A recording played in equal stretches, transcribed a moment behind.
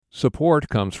Support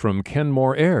comes from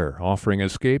Kenmore Air, offering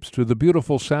escapes to the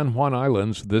beautiful San Juan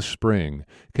Islands this spring.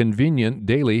 Convenient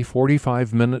daily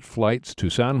 45-minute flights to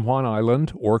San Juan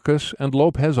Island, Orcas, and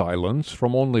Lopez Islands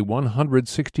from only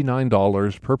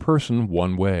 $169 per person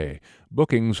one way.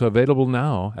 Bookings available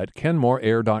now at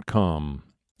kenmoreair.com.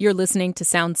 You're listening to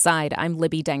Soundside. I'm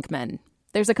Libby Denkman.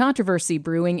 There's a controversy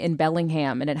brewing in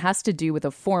Bellingham, and it has to do with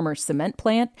a former cement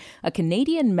plant, a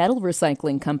Canadian metal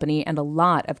recycling company, and a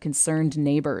lot of concerned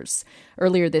neighbors.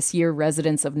 Earlier this year,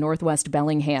 residents of Northwest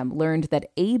Bellingham learned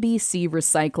that ABC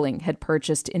Recycling had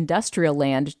purchased industrial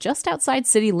land just outside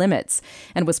city limits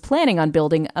and was planning on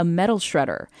building a metal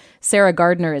shredder. Sarah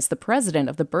Gardner is the president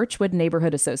of the Birchwood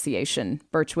Neighborhood Association.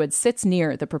 Birchwood sits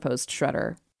near the proposed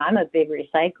shredder. I'm a big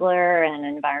recycler and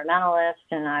environmentalist,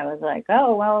 and I was like,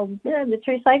 oh, well, yeah, it's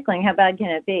recycling. How bad can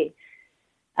it be?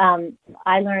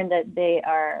 I learned that they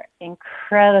are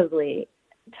incredibly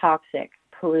toxic,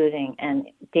 polluting, and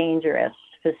dangerous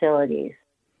facilities.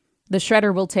 The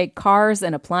shredder will take cars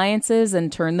and appliances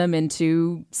and turn them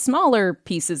into smaller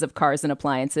pieces of cars and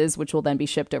appliances, which will then be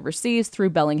shipped overseas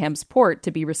through Bellingham's port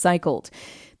to be recycled.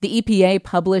 The EPA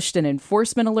published an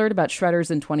enforcement alert about shredders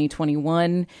in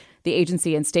 2021. The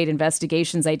agency and state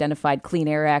investigations identified Clean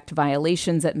Air Act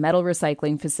violations at metal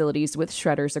recycling facilities with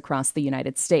shredders across the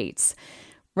United States.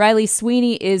 Riley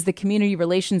Sweeney is the community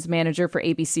relations manager for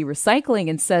ABC Recycling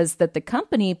and says that the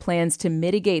company plans to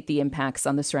mitigate the impacts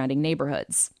on the surrounding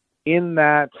neighborhoods. In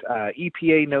that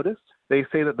EPA notice, they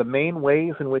say that the main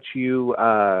ways in which you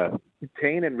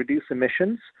contain and reduce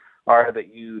emissions are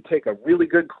that you take a really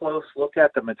good close look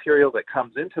at the material that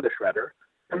comes into the shredder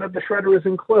and that the shredder is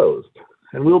enclosed.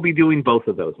 And we'll be doing both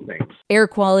of those things. Air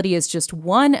quality is just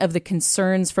one of the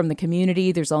concerns from the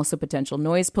community. There's also potential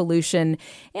noise pollution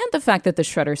and the fact that the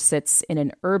shredder sits in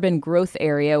an urban growth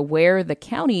area where the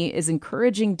county is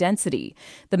encouraging density.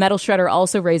 The metal shredder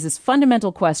also raises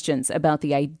fundamental questions about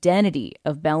the identity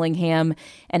of Bellingham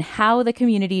and how the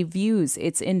community views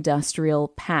its industrial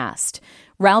past.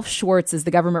 Ralph Schwartz is the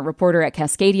government reporter at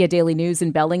Cascadia Daily News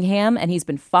in Bellingham, and he's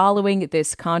been following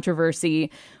this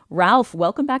controversy. Ralph,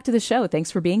 welcome back to the show.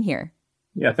 Thanks for being here.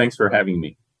 Yeah, thanks for having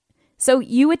me. So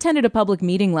you attended a public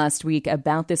meeting last week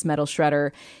about this metal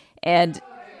shredder, and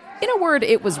in a word,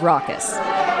 it was raucous.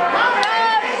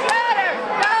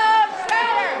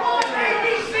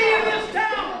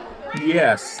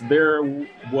 Yes, there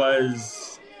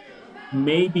was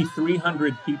maybe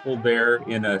 300 people there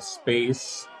in a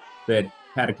space that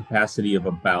had a capacity of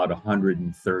about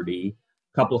 130.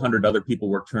 A couple hundred other people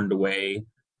were turned away.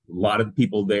 A lot of the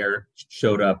people there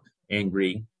showed up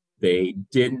angry. They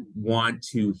didn't want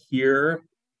to hear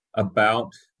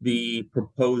about the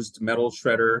proposed metal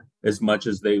shredder as much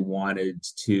as they wanted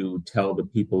to tell the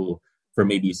people from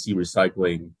ABC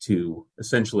Recycling to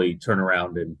essentially turn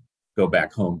around and go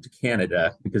back home to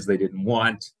Canada because they didn't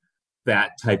want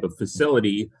that type of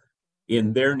facility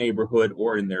in their neighborhood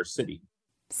or in their city.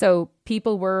 So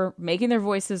people were making their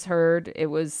voices heard. It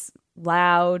was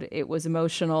loud. It was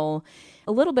emotional.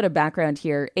 A little bit of background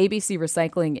here. ABC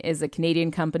Recycling is a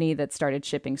Canadian company that started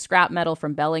shipping scrap metal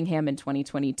from Bellingham in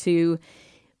 2022.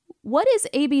 What is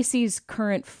ABC's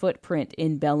current footprint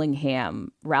in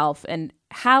Bellingham, Ralph, and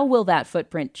how will that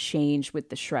footprint change with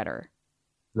the shredder?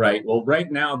 Right. Well, right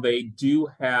now they do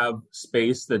have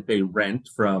space that they rent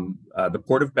from the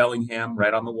Port of Bellingham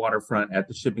right on the waterfront at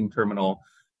the shipping terminal.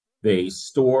 They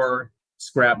store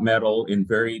scrap metal in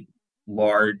very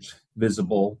large,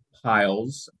 visible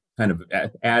piles, kind of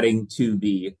adding to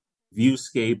the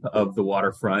viewscape of the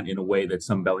waterfront in a way that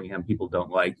some Bellingham people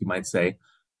don't like, you might say.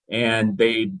 And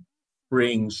they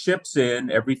bring ships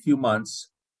in every few months,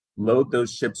 load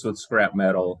those ships with scrap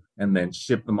metal, and then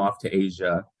ship them off to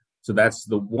Asia. So that's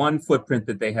the one footprint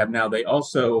that they have now. They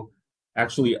also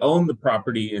actually own the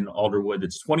property in Alderwood.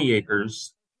 It's 20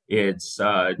 acres. It's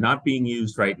not being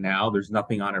used right now. There's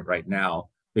nothing on it right now.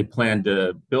 They plan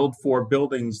to build 4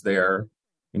 buildings there,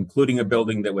 including a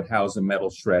building that would house a metal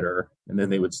shredder, and then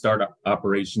they would start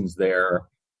operations there.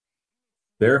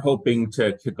 They're hoping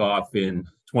to kick off in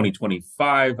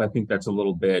 2025. I think that's a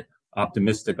little bit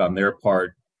optimistic on their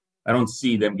part. I don't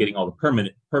see them getting all the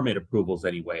permit approvals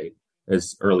anyway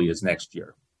as early as next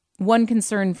year. One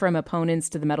concern from opponents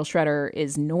to the metal shredder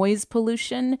is noise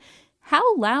pollution.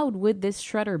 How loud would this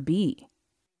shredder be?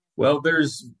 Well,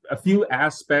 there's a few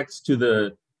aspects to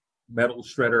the metal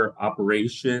shredder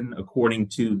operation according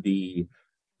to the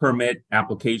permit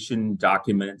application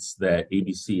documents that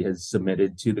ABC has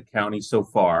submitted to the county so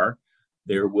far.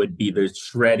 There would be the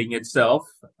shredding itself,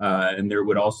 and there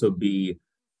would also be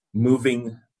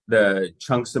moving the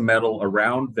chunks of metal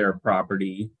around their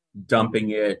property,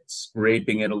 dumping it,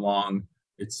 scraping it along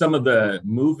some of the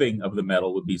moving of the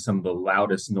metal would be some of the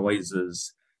loudest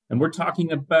noises. And we're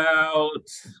talking about,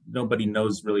 nobody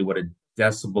knows really what a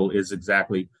decibel is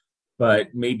exactly,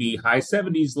 but maybe high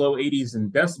 70s, low 80s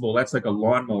in decibel. That's like a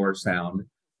lawnmower sound.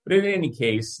 But in any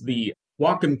case, the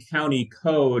Whatcom County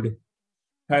Code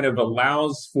kind of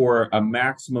allows for a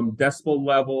maximum decibel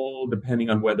level, depending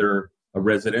on whether a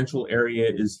residential area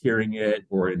is hearing it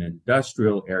or an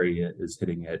industrial area is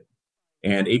hitting it.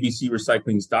 And ABC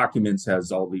Recycling's documents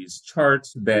has all these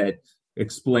charts that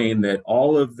explain that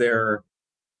all of their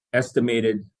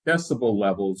estimated decibel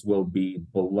levels will be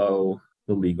below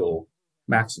the legal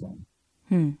maximum.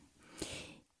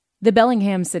 The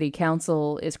Bellingham City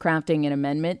Council is crafting an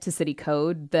amendment to city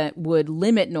code that would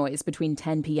limit noise between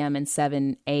 10 p.m. and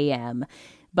 7 a.m.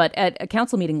 But at a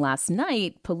council meeting last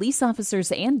night, police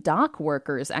officers and dock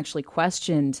workers actually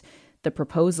questioned the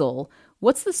proposal.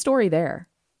 What's the story there?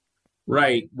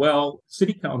 Right. Well,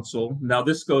 City Council, now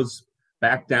this goes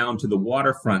back down to the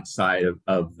waterfront side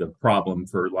of the problem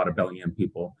for a lot of Bellingham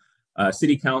people.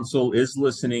 City Council is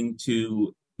listening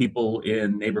to people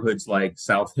in neighborhoods like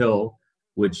South Hill,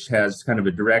 which has kind of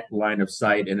a direct line of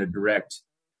sight and a direct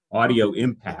audio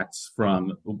impacts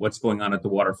from what's going on at the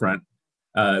waterfront.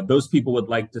 Those people would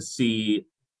like to see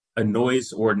a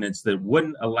noise ordinance that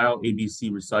wouldn't allow ABC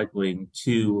Recycling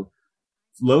to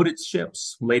load its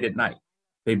ships late at night.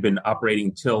 They've been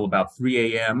operating till about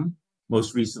 3 a.m.,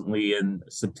 most recently in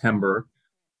September,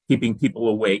 keeping people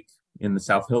awake in the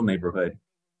South Hill neighborhood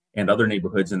and other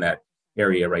neighborhoods in that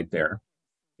area right there.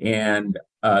 And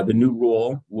the new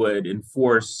rule would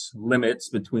enforce limits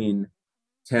between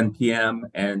 10 p.m.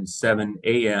 and 7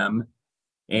 a.m.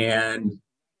 And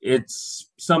it's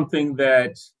something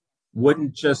that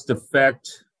wouldn't just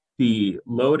affect the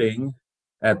loading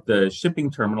at the shipping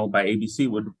terminal by ABC,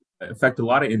 would affect a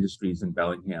lot of industries in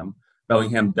Bellingham.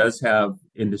 Bellingham does have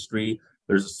industry.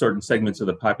 There's certain segments of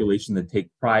the population that take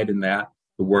pride in that.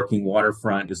 The working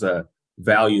waterfront is a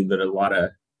value that a lot of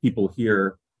people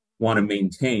here want to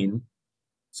maintain.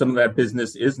 Some of that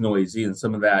business is noisy, and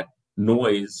some of that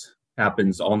noise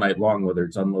happens all night long, whether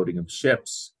it's unloading of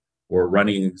ships or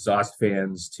running exhaust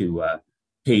fans to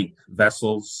paint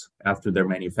vessels after they're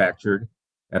manufactured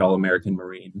at All American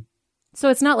Marine. So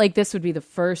it's not like this would be the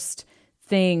first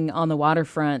thing on the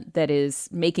waterfront that is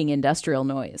making industrial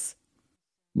noise.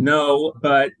 No,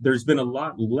 but there's been a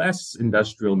lot less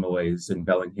industrial noise in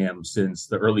Bellingham since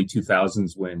the early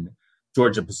 2000s when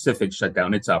Georgia Pacific shut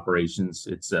down its operations.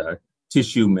 It's a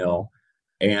tissue mill.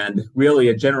 And really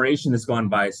a generation has gone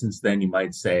by since then, you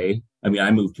might say. I mean,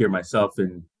 I moved here myself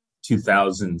in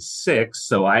 2006,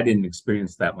 so I didn't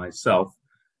experience that myself.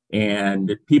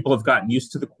 And people have gotten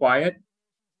used to the quiet.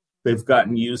 They've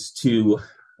gotten used to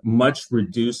much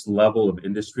reduced level of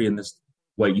industry in this,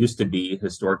 what used to be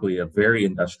historically a very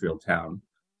industrial town.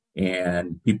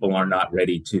 And people are not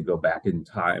ready to go back in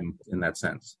time in that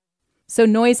sense. So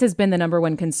noise has been the number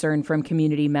one concern from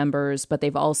community members, but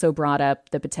they've also brought up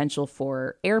the potential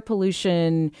for air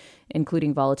pollution,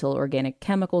 including volatile organic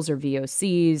chemicals or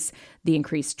VOCs, the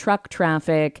increased truck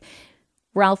traffic.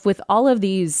 Ralph, with all of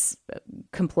these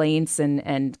complaints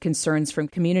and concerns from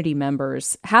community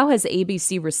members, how has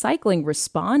ABC Recycling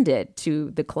responded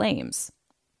to the claims?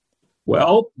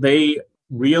 Well, they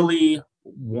really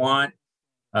want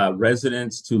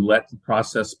residents to let the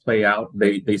process play out.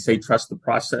 They say trust the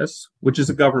process, which is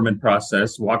a government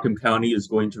process. Whatcom County is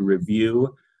going to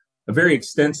review a very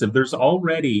extensive, there's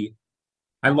already,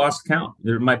 I lost count,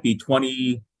 there might be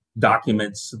 20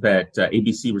 documents that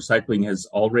ABC Recycling has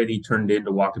already turned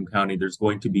into Whatcom County. There's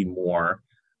going to be more.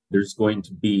 There's going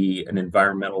to be an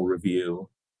environmental review,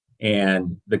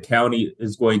 and the county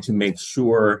is going to make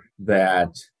sure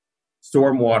that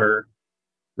stormwater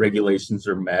regulations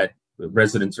are met. The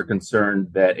residents are concerned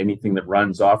that anything that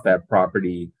runs off that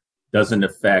property doesn't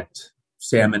affect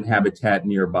salmon habitat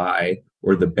nearby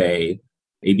or the bay.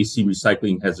 ABC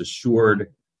Recycling has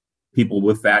assured people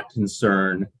with that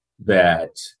concern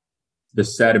that the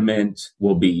sediment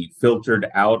will be filtered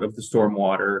out of the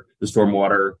stormwater. The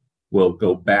stormwater will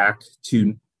go back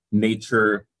to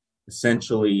nature,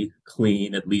 essentially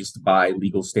clean, at least by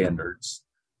legal standards.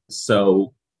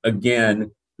 So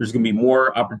again, there's going to be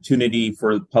more opportunity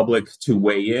for the public to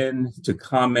weigh in, to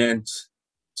comment,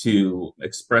 to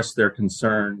express their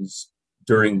concerns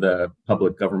during the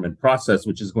public government process,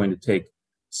 which is going to take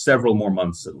several more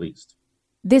months at least.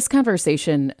 This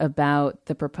conversation about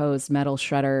the proposed metal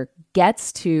shredder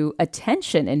gets to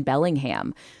attention in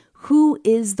Bellingham. Who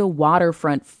is the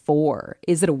waterfront for?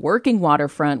 Is it a working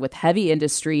waterfront with heavy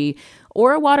industry,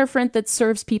 or a waterfront that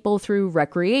serves people through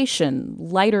recreation,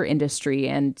 lighter industry,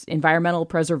 and environmental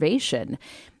preservation?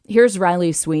 Here's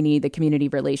Riley Sweeney, the community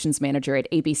relations manager at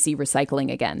ABC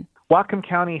Recycling again. Whatcom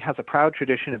County has a proud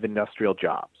tradition of industrial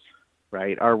jobs,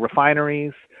 right? Our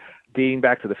refineries, dating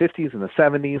back to the 50s and the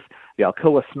 70s, the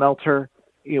Alcoa smelter,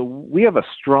 we have a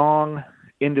strong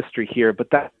industry here, but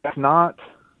that's not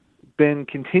been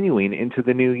continuing into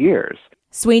the new years.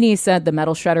 Sweeney said the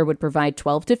metal shredder would provide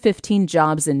 12 to 15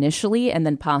 jobs initially and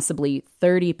then possibly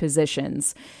 30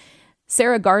 positions.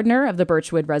 Sarah Gardner of the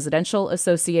Birchwood Residential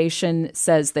Association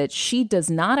says that she does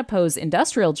not oppose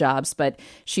industrial jobs, but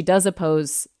she does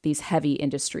oppose these heavy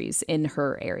industries in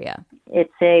her area.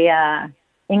 It's a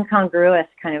incongruous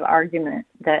kind of argument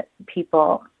that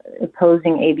people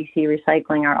opposing ABC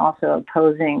Recycling are also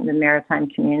opposing the maritime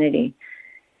community.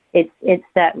 It's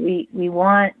that we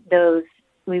want the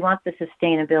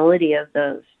sustainability of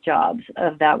those jobs,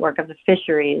 of that work, of the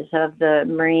fisheries, of the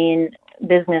marine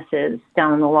businesses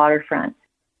down on the waterfront.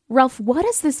 Ralph, what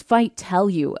does this fight tell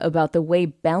you about the way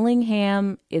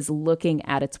Bellingham is looking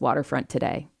at its waterfront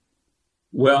today?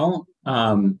 Well,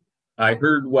 I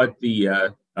heard what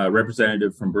the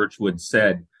representative from Birchwood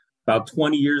said. About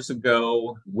 20 years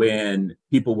ago, when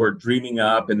people were dreaming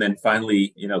up and then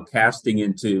finally, casting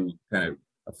into kind of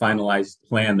a finalized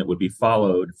plan that would be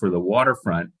followed for the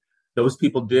waterfront, those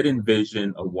people did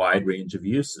envision a wide range of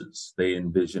uses. They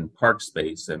envisioned park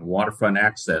space and waterfront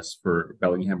access for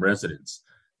Bellingham residents.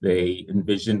 They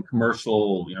envisioned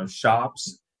commercial,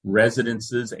 shops,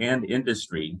 residences, and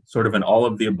industry, sort of an all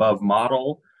of the above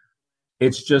model.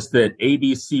 It's just that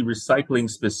ABC Recycling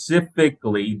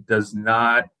specifically does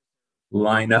not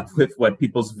line up with what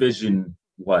people's vision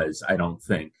was, I don't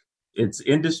think. It's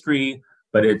industry,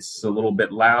 but it's a little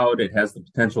bit loud. It has the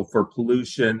potential for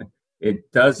pollution.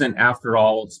 It doesn't, after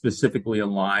all, specifically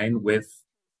align with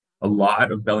a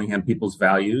lot of Bellingham people's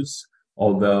values.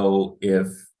 Although if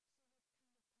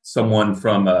someone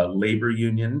from a labor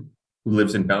union who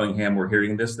lives in Bellingham were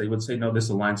hearing this, they would say, no, this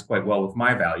aligns quite well with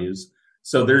my values.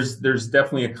 So there's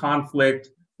definitely a conflict.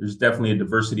 There's definitely a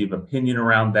diversity of opinion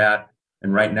around that.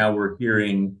 And right now we're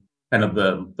hearing kind of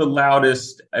the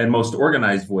loudest and most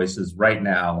organized voices right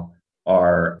now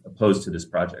are opposed to this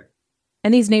project.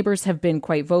 And these neighbors have been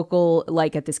quite vocal,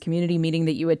 like at this community meeting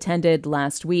that you attended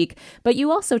last week. But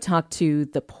you also talked to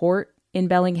the port in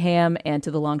Bellingham and to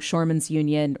the Longshoremen's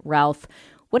Union. Ralph,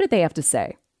 what did they have to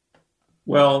say?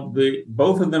 Well,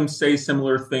 both of them say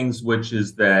similar things, which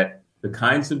is that the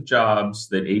kinds of jobs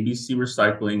that ABC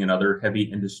Recycling and other heavy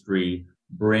industry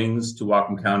brings to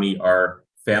Whatcom County are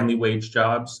family wage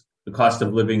jobs. The cost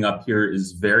of living up here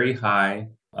is very high.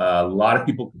 A lot of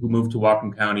people who move to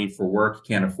Whatcom County for work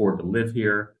can't afford to live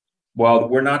here. While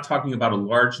we're not talking about a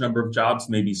large number of jobs,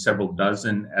 maybe several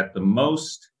dozen at the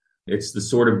most, it's the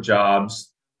sort of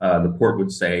jobs the port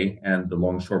would say and the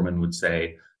longshoremen would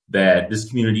say that this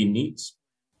community needs.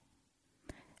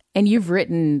 And you've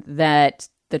written that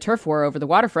the turf war over the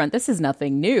waterfront, this is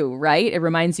nothing new, right? It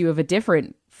reminds you of a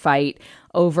different fight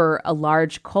over a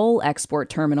large coal export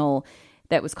terminal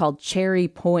that was called Cherry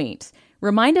Point.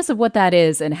 Remind us of what that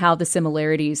is and how the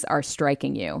similarities are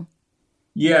striking you.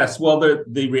 Yes, well,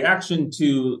 the reaction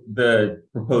to the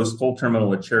proposed coal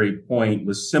terminal at Cherry Point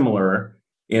was similar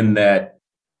in that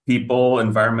people,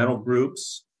 environmental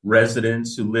groups,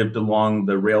 residents who lived along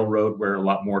the railroad where a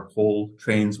lot more coal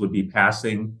trains would be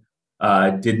passing,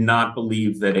 did not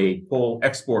believe that a coal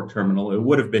export terminal, it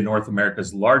would have been North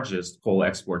America's largest coal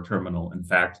export terminal, in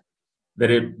fact, that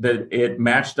it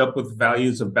matched up with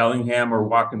values of Bellingham or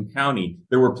Whatcom County.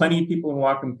 There were plenty of people in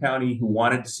Whatcom County who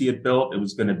wanted to see it built. There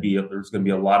was going to be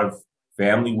a lot of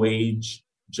family wage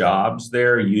jobs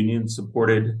there. Unions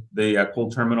supported the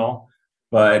coal terminal,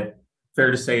 but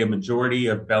fair to say a majority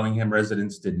of Bellingham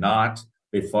residents did not.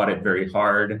 They fought it very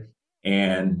hard,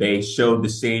 and they showed the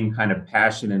same kind of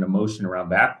passion and emotion around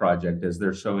that project as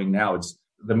they're showing now. It's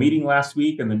the meeting last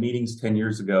week and the meetings 10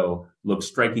 years ago look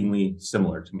strikingly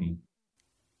similar to me.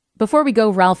 Before we go,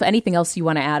 Ralph, anything else you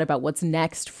want to add about what's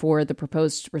next for the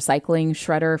proposed recycling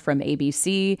shredder from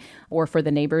ABC or for the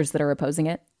neighbors that are opposing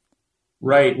it?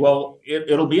 Right. Well,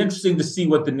 it'll be interesting to see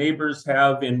what the neighbors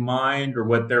have in mind or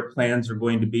what their plans are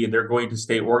going to be. They're going to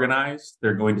stay organized.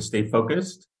 They're going to stay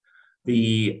focused.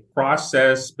 The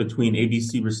process between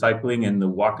ABC Recycling and the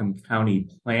Whatcom County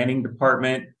Planning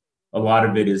Department, a lot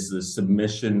of it is the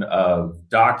submission of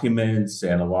documents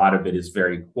and a lot of it is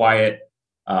very quiet.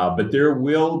 But there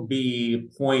will be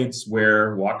points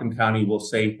where Whatcom County will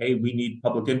say, hey, we need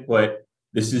public input.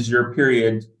 This is your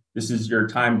period. This is your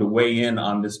time to weigh in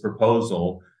on this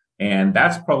proposal. And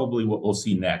that's probably what we'll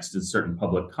see next is certain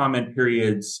public comment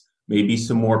periods, maybe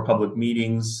some more public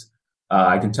meetings.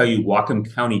 I can tell you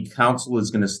Whatcom County Council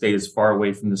is going to stay as far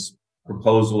away from this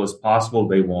proposal as possible.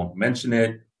 They won't mention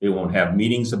it. They won't have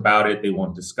meetings about it. They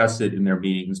won't discuss it in their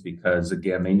meetings because,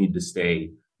 again, they need to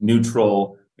stay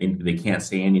neutral. They can't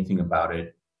say anything about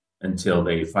it until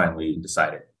they finally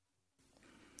decide it.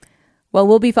 Well,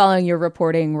 we'll be following your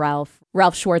reporting, Ralph.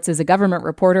 Ralph Schwartz is a government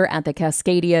reporter at the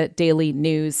Cascadia Daily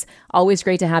News. Always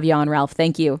great to have you on, Ralph.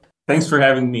 Thank you. Thanks for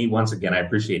having me once again. I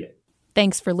appreciate it.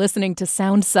 Thanks for listening to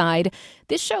Soundside.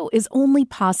 This show is only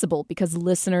possible because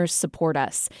listeners support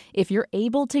us. If you're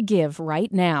able to give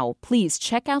right now, please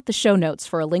check out the show notes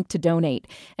for a link to donate.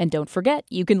 And don't forget,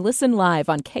 you can listen live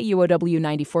on KUOW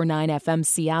 94.9 FM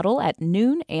Seattle at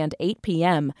noon and 8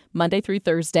 p.m., Monday through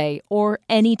Thursday, or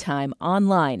anytime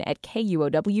online at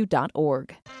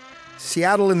KUOW.org.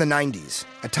 Seattle in the 90s.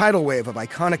 A tidal wave of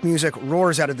iconic music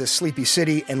roars out of this sleepy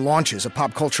city and launches a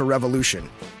pop culture revolution.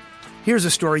 Here's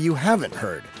a story you haven't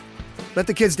heard. Let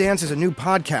the Kids Dance is a new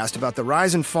podcast about the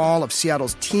rise and fall of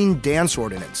Seattle's teen dance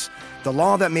ordinance, the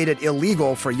law that made it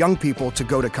illegal for young people to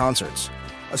go to concerts.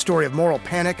 A story of moral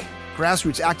panic,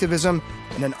 grassroots activism,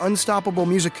 and an unstoppable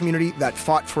music community that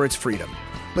fought for its freedom.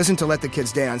 Listen to Let the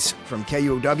Kids Dance from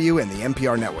KUOW and the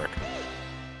NPR network.